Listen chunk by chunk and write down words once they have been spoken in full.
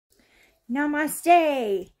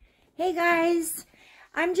Namaste. Hey guys,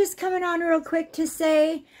 I'm just coming on real quick to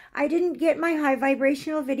say I didn't get my high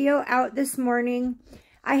vibrational video out this morning.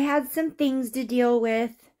 I had some things to deal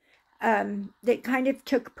with that kind of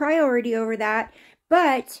took priority over that,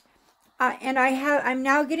 but I'm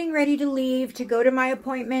now getting ready to leave to go to my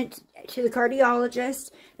appointment to the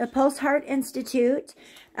cardiologist, the Pulse Heart Institute,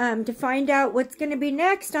 to find out what's going to be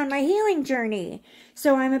next on my healing journey.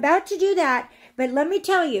 So I'm about to do that, but let me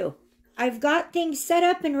tell you, I've got things set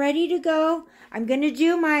up and ready to go. I'm going to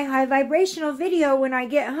do my high vibrational video when I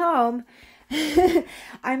get home.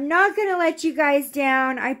 I'm not going to let you guys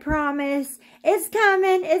down. I promise. It's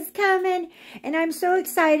coming. It's coming. And I'm so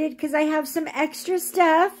excited because I have some extra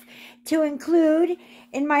stuff to include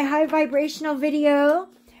in my high vibrational video.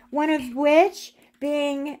 One of which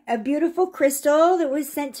being a beautiful crystal that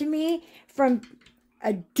was sent to me from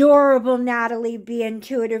adorable Natalie, the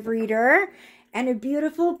intuitive reader. And a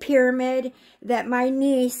beautiful pyramid that my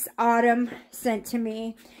niece, Autumn, sent to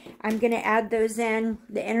me. I'm going to add those in.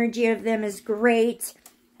 The energy of them is great.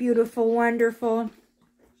 Beautiful, wonderful.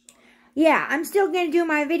 Yeah, I'm still going to do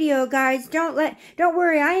my video, guys. Don't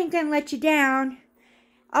worry, I ain't going to let you down.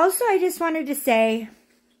 Also, I just wanted to say,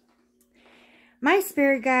 my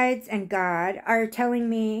spirit guides and God are telling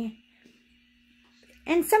me,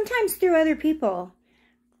 and sometimes through other people,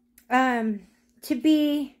 to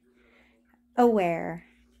be aware.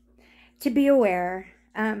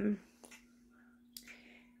 And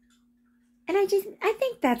I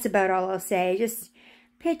think that's about all I'll say. Just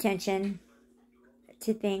pay attention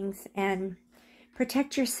to things and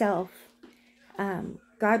protect yourself.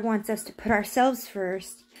 God wants us to put ourselves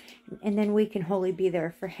first, and then we can wholly be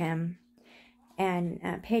there for Him.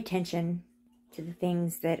 And pay attention to the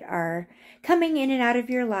things that are coming in and out of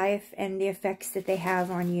your life and the effects that they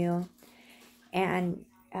have on you. And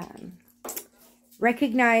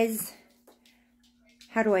recognize,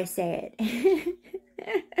 how do I say it?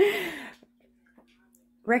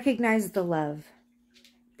 Recognize the love.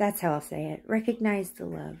 That's how I'll say it. Recognize the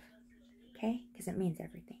love. Okay? Because it means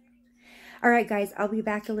everything. Alright guys, I'll be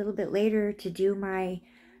back a little bit later to do my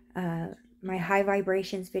my high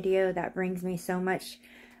vibrations video. That brings me so much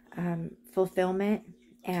fulfillment.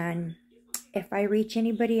 And if I reach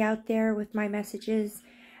anybody out there with my messages,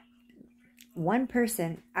 one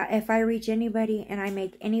person, if I reach anybody and I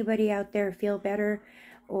make anybody out there feel better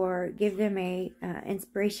or give them a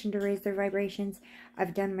inspiration to raise their vibrations,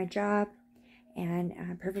 I've done my job, and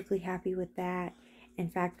I'm perfectly happy with that. In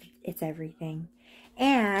fact, it's everything.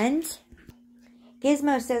 And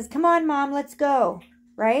Gizmo says, come on, Mom, let's go.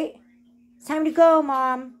 Right? It's time to go,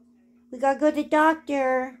 Mom. We gotta go to the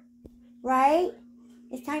doctor. Right?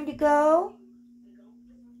 It's time to go.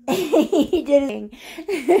 He did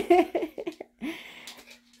it.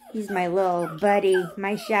 He's my little buddy,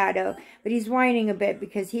 my shadow. But he's whining a bit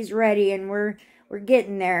because he's ready and we're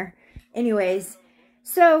getting there. Anyways,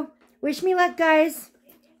 so wish me luck, guys.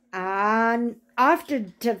 Off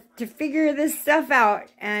to figure this stuff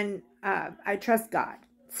out. And I trust God.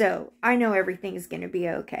 So I know everything's going to be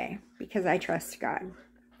okay because I trust God.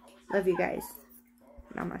 Love you guys.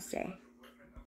 Namaste.